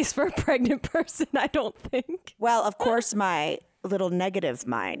safe place for a pregnant person, I don't think. Well, of course, my little negative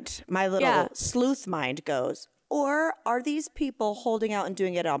mind, my little sleuth mind goes, or are these people holding out and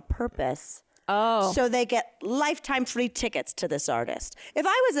doing it on purpose? Oh. So they get lifetime free tickets to this artist. If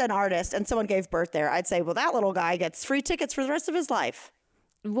I was an artist and someone gave birth there, I'd say, well, that little guy gets free tickets for the rest of his life.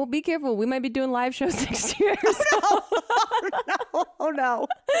 Well, be careful. We might be doing live shows next year. Oh, no.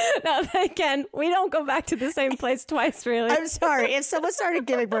 No, they can. We don't go back to the same place twice, really. I'm sorry. If someone started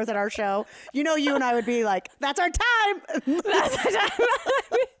giving birth at our show, you and I would be like, that's our time. That's our time.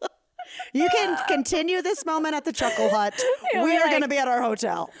 You can continue this moment at the Chuckle Hut. We are going to be at our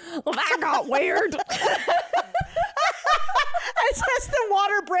hotel. Well, that got weird. As the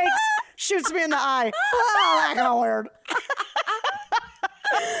water breaks, shoots me in the eye. Oh, that got weird.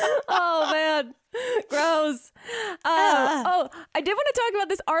 Oh, man. Gross. I did want to talk about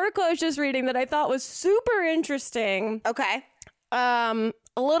this article I was just reading that I thought was super interesting. Okay. A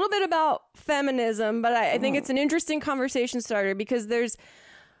little bit about feminism, but I think it's an interesting conversation starter because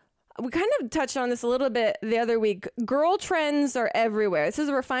we kind of touched on this a little bit the other week. Girl trends are everywhere. This is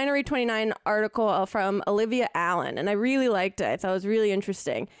a Refinery 29 article from Olivia Allen, and I really liked it. I thought it was really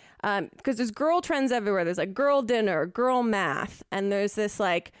interesting because there's girl trends everywhere. There's like girl dinner, girl math, and there's this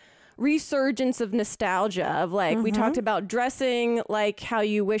like resurgence of nostalgia of like we talked about dressing like how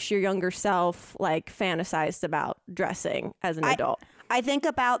you wish your younger self like fantasized about dressing as an adult. I think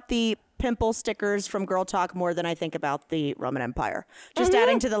about the pimple stickers from Girl Talk more than I think about the Roman Empire. Just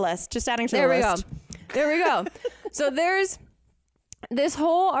adding to the list. There we go. So there's this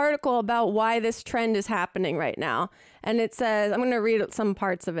whole article about why this trend is happening right now. And it says, I'm going to read some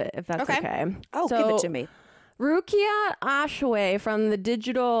parts of it if that's okay. Oh, give it to me. Rukia Ashway from the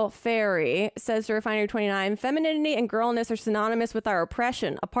Digital Fairy says to Refinery 29, femininity and girlness are synonymous with our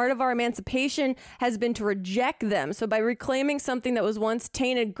oppression. A part of our emancipation has been to reject them. So by reclaiming something that was once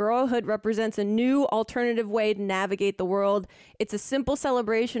tainted, girlhood represents a new alternative way to navigate the world. It's a simple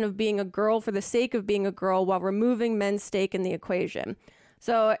celebration of being a girl for the sake of being a girl while removing men's stake in the equation.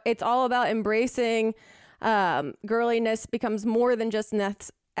 So it's all about embracing girliness becomes more than just an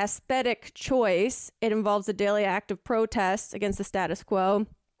aesthetic choice. It involves a daily act of protest against the status quo,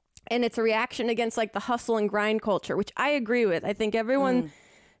 and it's a reaction against like the hustle and grind culture, which I agree with. I think everyone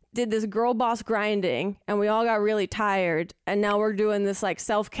did this girl boss grinding and we all got really tired, and now we're doing this like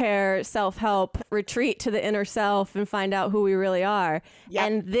self-care, self-help retreat to the inner self and find out who we really are.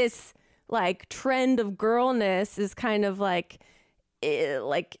 And this like trend of girlness is kind of like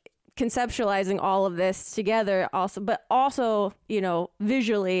conceptualizing all of this together but also, you know,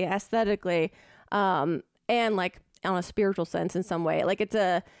 visually, aesthetically, and like on a spiritual sense in some way. Like it's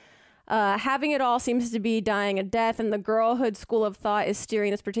having it all seems to be dying a death, and the girlhood school of thought is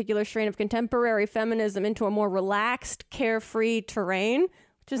steering this particular strain of contemporary feminism into a more relaxed, carefree terrain,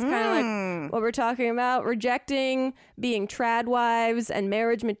 which is kind of like what we're talking about, rejecting being trad wives and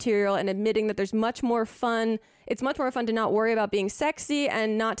marriage material and admitting that there's much more fun. It's much more fun to not worry about being sexy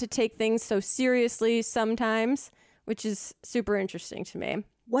and not to take things so seriously sometimes, which is super interesting to me.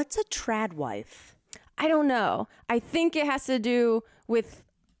 What's a trad wife? I don't know. I think it has to do with,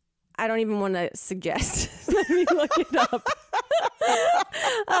 I don't even want to suggest. Let me look it up.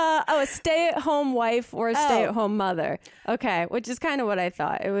 A stay-at-home wife or a stay-at-home mother. Okay, which is kind of what I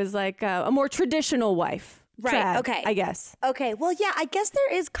thought. It was like a more traditional wife. Right. Trad, okay. I guess. Okay. Well, yeah, I guess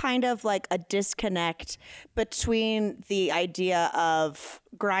there is kind of like a disconnect between the idea of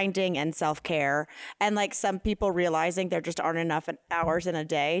grinding and self-care and like some people realizing there just aren't enough hours in a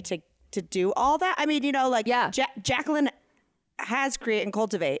day to do all that. I mean, you know, like Jacqueline has create and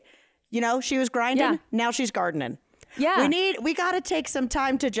cultivate. You know, she was grinding. Now she's gardening. Yeah. We got to take some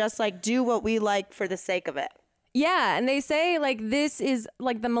time to just like do what we like for the sake of it. Yeah, and they say like this is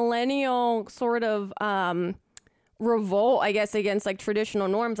like the millennial sort of revolt, I guess, against like traditional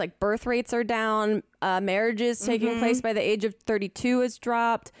norms. Like birth rates are down, marriages taking place by the age of 32 has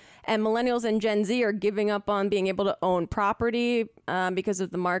dropped, and millennials and Gen Z are giving up on being able to own property because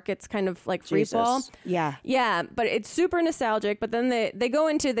of the market's kind of like free fall. Yeah, but it's super nostalgic. But then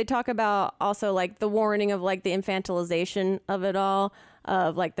they talk about also like the warning of like the infantilization of it all,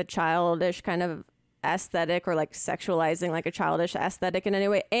 of like the childish kind of aesthetic or like sexualizing like a childish aesthetic in any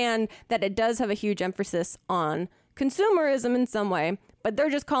way, and that it does have a huge emphasis on consumerism in some way, but they're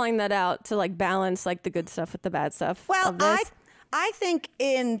just calling that out to like balance like the good stuff with the bad stuff. Well, I think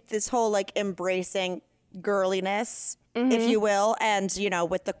in this whole like embracing girliness, if you will, and you know,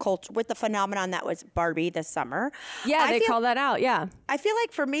 with the culture, with the phenomenon that was Barbie this summer. Yeah, they call that out. Yeah. I feel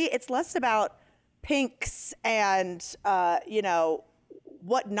like for me, it's less about pinks and, you know,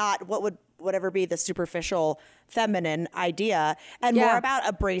 what would be the superficial feminine idea, and more about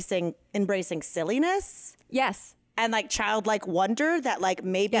embracing silliness. Yes. And like childlike wonder that like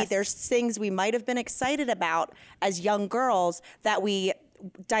maybe there's things we might have been excited about as young girls that we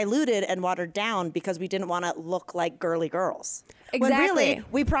diluted and watered down because we didn't want to look like girly girls. Exactly. When really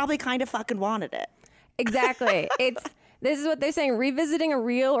we probably kind of fucking wanted it. Exactly. This is what they're saying. Revisiting a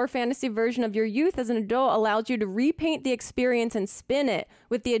real or fantasy version of your youth as an adult allows you to repaint the experience and spin it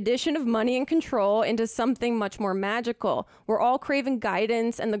with the addition of money and control into something much more magical. We're all craving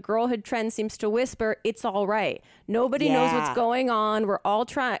guidance, and the girlhood trend seems to whisper, it's all right. Nobody knows what's going on. We're all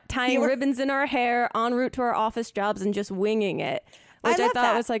tying ribbons in our hair, en route to our office jobs, and just winging it. Which I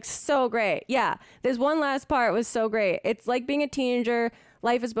thought was like so great. Yeah. There's one last part was so great. It's like being a teenager.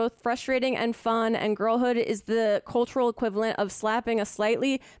 Life is both frustrating and fun, and girlhood is the cultural equivalent of slapping a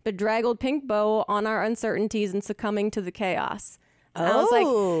slightly bedraggled pink bow on our uncertainties and succumbing to the chaos. And I was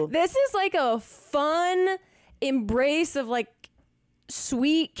like, this is like a fun embrace of like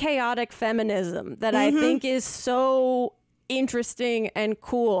sweet, chaotic feminism that I think is so interesting and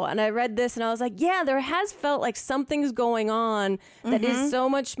cool. And I read this and I was like, yeah, there has felt like something's going on that is so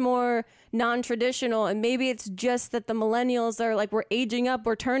much more non-traditional, and maybe it's just that the millennials are like, we're aging up,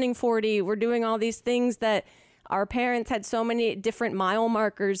 we're turning 40, we're doing all these things that our parents had so many different mile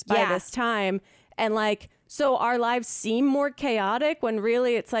markers by this time, and like so our lives seem more chaotic when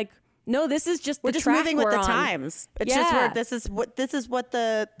really it's like No, this is just we're the just track moving with we're the on. times. It's just this is what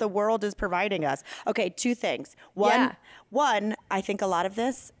the world is providing us. Okay, two things. One, I think a lot of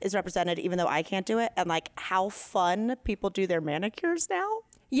this is represented, even though I can't do it, and like how fun people do their manicures now.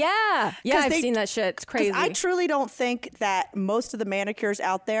 Yeah, I've seen that shit. It's crazy. I truly don't think that most of the manicures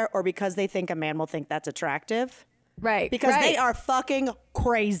out there are because they think a man will think that's attractive. Right. Because they are fucking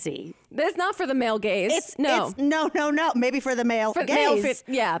crazy. It's not for the male gaze. No. Maybe for the male gaze.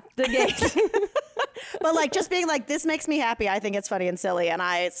 The gaze. But like just being like, this makes me happy. I think it's funny and silly. And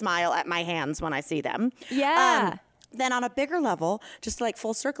I smile at my hands when I see them. Yeah. Then on a bigger level, just to like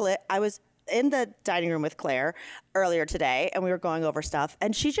full circle it, I was in the dining room with Claire earlier today and we were going over stuff.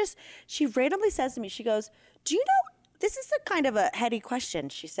 And she randomly says to me, she goes, do you know, this is a kind of a heady question.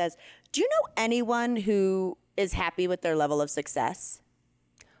 She says, do you know anyone who is happy with their level of success?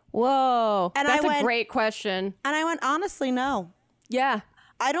 Whoa. And that's a great question. And I went, honestly, no. Yeah.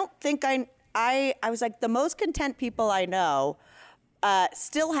 I don't think I was like, the most content people I know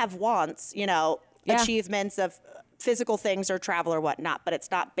still have wants, achievements of physical things or travel or whatnot, but it's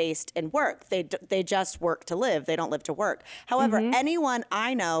not based in work. They just work to live. They don't live to work. However, anyone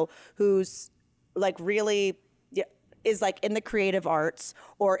I know who's like really is like in the creative arts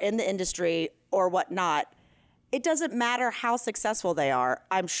or in the industry or whatnot, it doesn't matter how successful they are.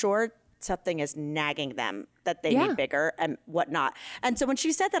 I'm sure something is nagging them that they need bigger and whatnot. And so when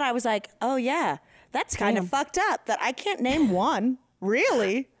she said that, I was like, oh yeah, that's kind of fucked up that I can't name one.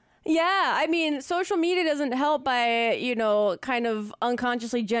 Really? Yeah, I mean, social media doesn't help by, kind of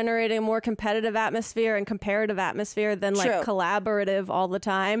unconsciously generating a more competitive atmosphere and comparative atmosphere than like collaborative all the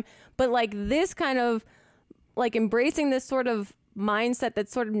time. But like this kind of like embracing this sort of mindset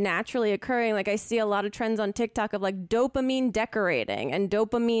that's sort of naturally occurring. Like I see a lot of trends on TikTok of like dopamine decorating and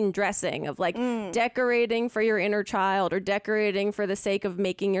dopamine dressing of like decorating for your inner child or decorating for the sake of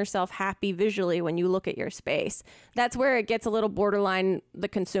making yourself happy visually when you look at your space. That's where it gets a little borderline the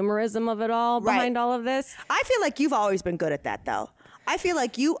consumerism of it all behind all of this. I feel like you've always been good at that though. I feel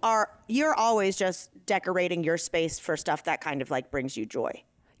like you're always just decorating your space for stuff that kind of like brings you joy.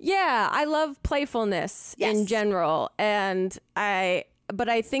 Yeah, I love playfulness in general. But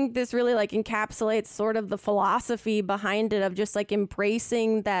I think this really like encapsulates sort of the philosophy behind it of just like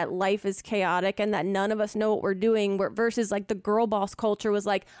embracing that life is chaotic and that none of us know what we're doing versus like the girl boss culture was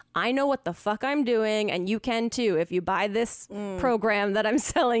like, I know what the fuck I'm doing and you can too if you buy this program that I'm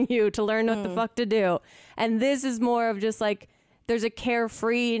selling you to learn what the fuck to do. And this is more of just like, there's a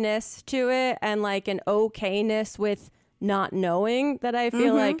carefreeness to it and like an okayness with not knowing that I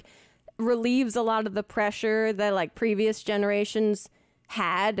feel like relieves a lot of the pressure that like previous generations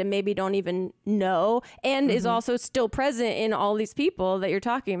had and maybe don't even know and is also still present in all these people that you're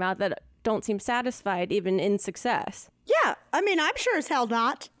talking about that don't seem satisfied even in success. Yeah, I mean, I'm sure as hell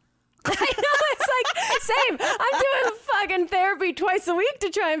not. I know, it's like, same. I'm doing fucking therapy twice a week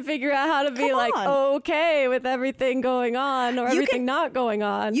to try and figure out how to be like okay with everything going on or everything not going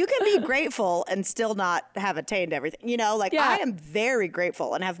on. You can be grateful and still not have attained everything. I am very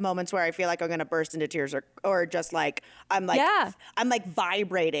grateful and have moments where I feel like I'm going to burst into tears or just like, I'm like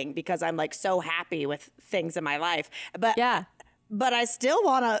vibrating because I'm like so happy with things in my life. But I still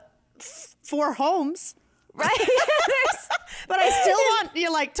want 4 homes. Right. But I still want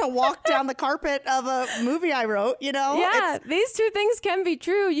you like to walk down the carpet of a movie I wrote, Yeah, these two things can be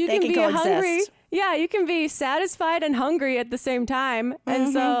true. You can be hungry. Yeah, you can be satisfied and hungry at the same time.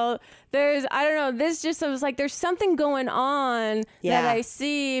 And so there's, I don't know, this just was like, there's something going on that I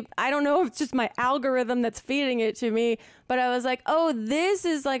see. I don't know if it's just my algorithm that's feeding it to me, but I was like, oh, this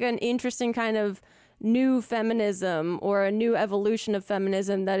is like an interesting kind of new feminism or a new evolution of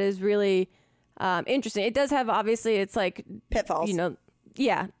feminism that is really interesting. It does have, obviously, it's like pitfalls,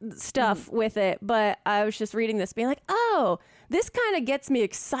 stuff with it. But I was just reading this being like, oh, this kind of gets me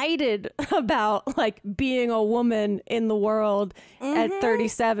excited about like being a woman in the world at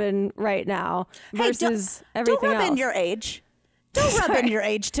 37 right now versus everything else. Don't rub in your age. Don't rub in your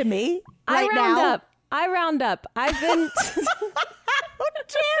age to me right now. I round up. I've been... How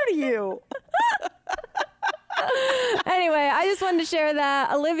dare you? Anyway, I just wanted to share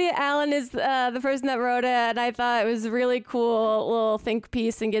that. Olivia Allen is the person that wrote it, and I thought it was a really cool little think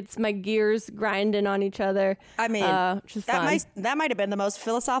piece and gets my gears grinding on each other. I mean, that might have been the most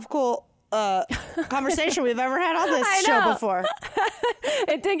philosophical conversation we've ever had on this show before.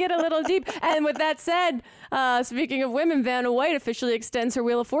 It did get a little deep. And with that said, speaking of women, Vanna White officially extends her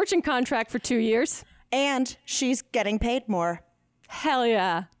Wheel of Fortune contract for 2 years. And she's getting paid more. Hell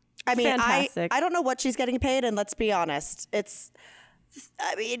yeah. I mean, fantastic. I don't know what she's getting paid, and let's be honest, it's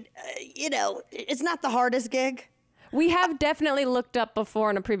not the hardest gig. We have definitely looked up before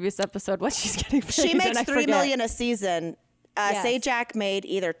in a previous episode what she's getting paid. She makes and I $3 million forget. a season. Yes. Sajak made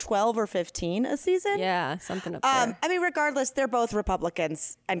either 12 or 15 a season. Yeah, something up there. I mean, regardless, they're both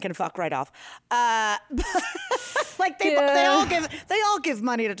Republicans and can fuck right off. Like they all give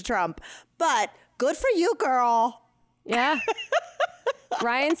money to Trump, but good for you, girl. Yeah.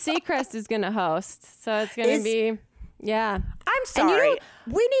 Ryan Seacrest is going to host, so it's going to be, yeah. I'm sorry.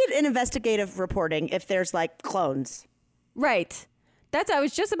 We need an investigative reporting if there's like clones. Right. I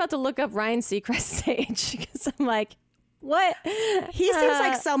was just about to look up Ryan Seacrest's age because I'm like, what? He seems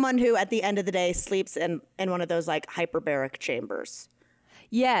like someone who, at the end of the day, sleeps in one of those like hyperbaric chambers.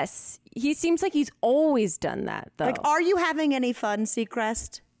 Yes. He seems like he's always done that, though. Like, are you having any fun,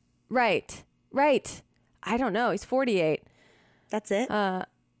 Seacrest? Right. I don't know. He's 48. That's it?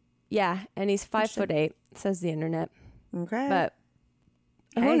 Yeah, and he's 5'8", says the internet. Okay. But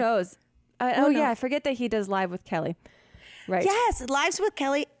who knows? I forget that he does Live with Kelly. Right. Yes, Lives with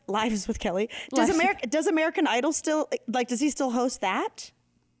Kelly. Does American Idol still, like, does he still host that?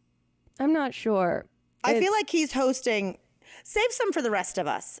 I'm not sure. I feel like he's hosting. Save some for the rest of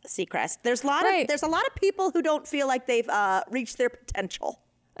us, Seacrest. There's a lot of people who don't feel like they've reached their potential.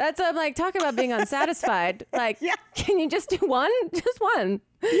 That's what I'm like, talking about being unsatisfied. Like, Yeah. Can you just do one? Just one.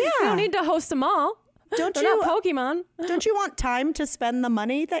 Yeah. You don't need to host them all. Don't They're you? not Pokemon. Don't you want time to spend the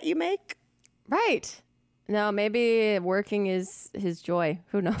money that you make? Right. No, maybe working is his joy.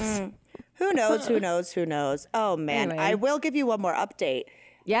 Who knows? Who knows? Oh, man. Anyway. I will give you one more update.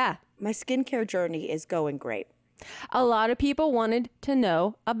 Yeah. My skincare journey is going great. A lot of people wanted to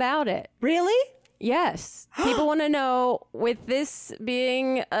know about it. Really? Yes. People want to know, with this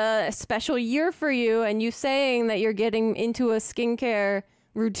being a special year for you and you saying that you're getting into a skincare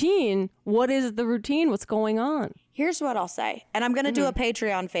routine, what is the routine? What's going on? Here's what I'll say. And I'm going to do a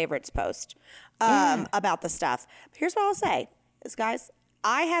Patreon favorites post about the stuff. Here's what I'll say is, guys,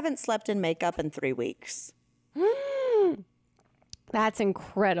 I haven't slept in makeup in 3 weeks. That's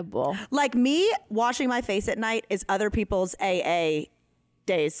incredible. Like, me washing my face at night is other people's AA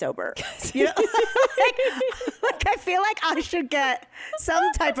days sober. You know? like I feel like I should get some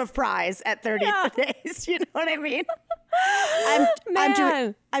type of prize at 30 days. You know what I mean?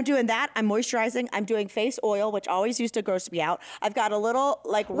 I'm doing that. I'm moisturizing. I'm doing face oil, which always used to gross me out. I've got a little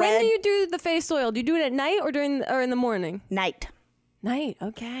like red. When do you do the face oil? Do you do it at night or in the morning? Night. Night.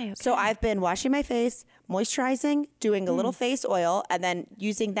 Okay. So I've been washing my face, moisturizing, doing a little face oil, and then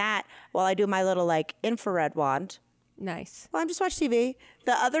using that while I do my little like infrared wand. Nice. Well, I'm just watching TV.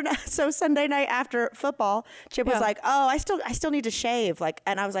 The other night, so Sunday night after football, Chip was like, "Oh, I still need to shave." Like,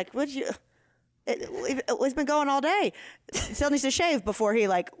 and I was like, "Would you?" It's been going all day. Still needs to shave before he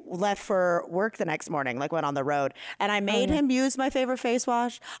like left for work the next morning. Like, went on the road, and I made him use my favorite face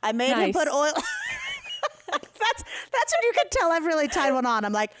wash. I made him put oil. That's when you can tell I've really tied one on.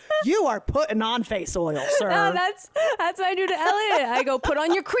 I'm like, you are putting on face oil, sir. No, that's what I do to Elliot. I go, put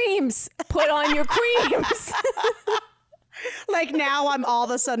on your creams. Put on your creams. Like, now I'm all of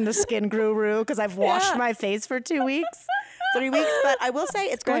a sudden a skin guru because I've washed my face for 2 weeks, 3 weeks. But I will say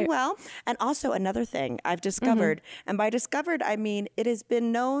it's going well. And also another thing I've discovered, and by discovered, I mean it has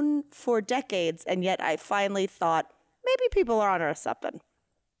been known for decades, and yet I finally thought maybe people are on something,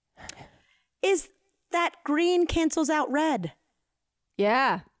 is that green cancels out red.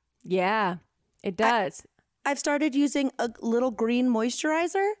 Yeah, it does. I've started using a little green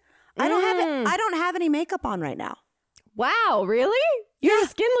moisturizer. I don't have any makeup on right now. Wow, really? Your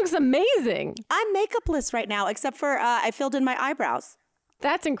skin looks amazing. I'm makeupless right now, except for I filled in my eyebrows.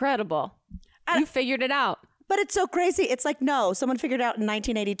 That's incredible. You figured it out. But it's so crazy. It's like, no, someone figured it out in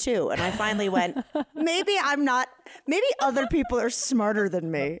 1982. And I finally went, maybe I'm not, maybe other people are smarter than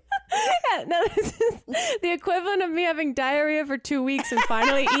me. Yeah, no, this is the equivalent of me having diarrhea for 2 weeks and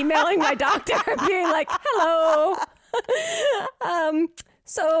finally emailing my doctor and being like, hello.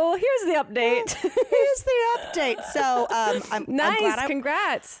 So here's the update. So nice.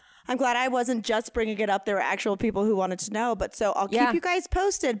 Congrats. I'm glad I wasn't just bringing it up. There were actual people who wanted to know. But so I'll keep you guys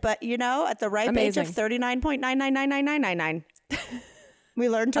posted. But, you know, at the ripe age of 39.9999999, we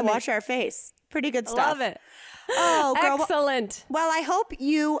learned to wash our face. Pretty good stuff. Love it. Oh, girl. Excellent. Well, I hope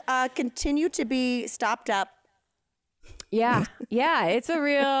you continue to be stopped up. Yeah. It's a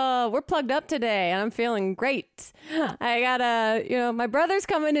real, we're plugged up today and I'm feeling great. I got my brother's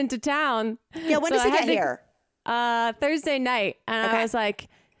coming into town. Yeah, when does he get here? Thursday night. And I was like,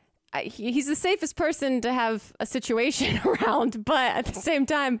 he's the safest person to have a situation around, but at the same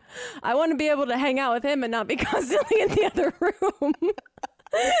time, I want to be able to hang out with him and not be constantly in the other room.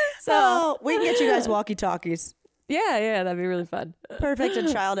 So we can get you guys walkie-talkies. Yeah, that'd be really fun. Perfect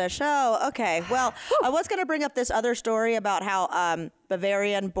and childish. Oh, okay. Well, I was going to bring up this other story about how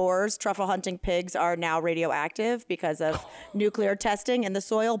Bavarian boars, truffle hunting pigs, are now radioactive because of nuclear testing in the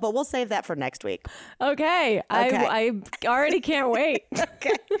soil, but we'll save that for next week. Okay. I already can't wait.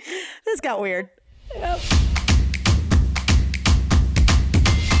 Okay. This got weird. Yep.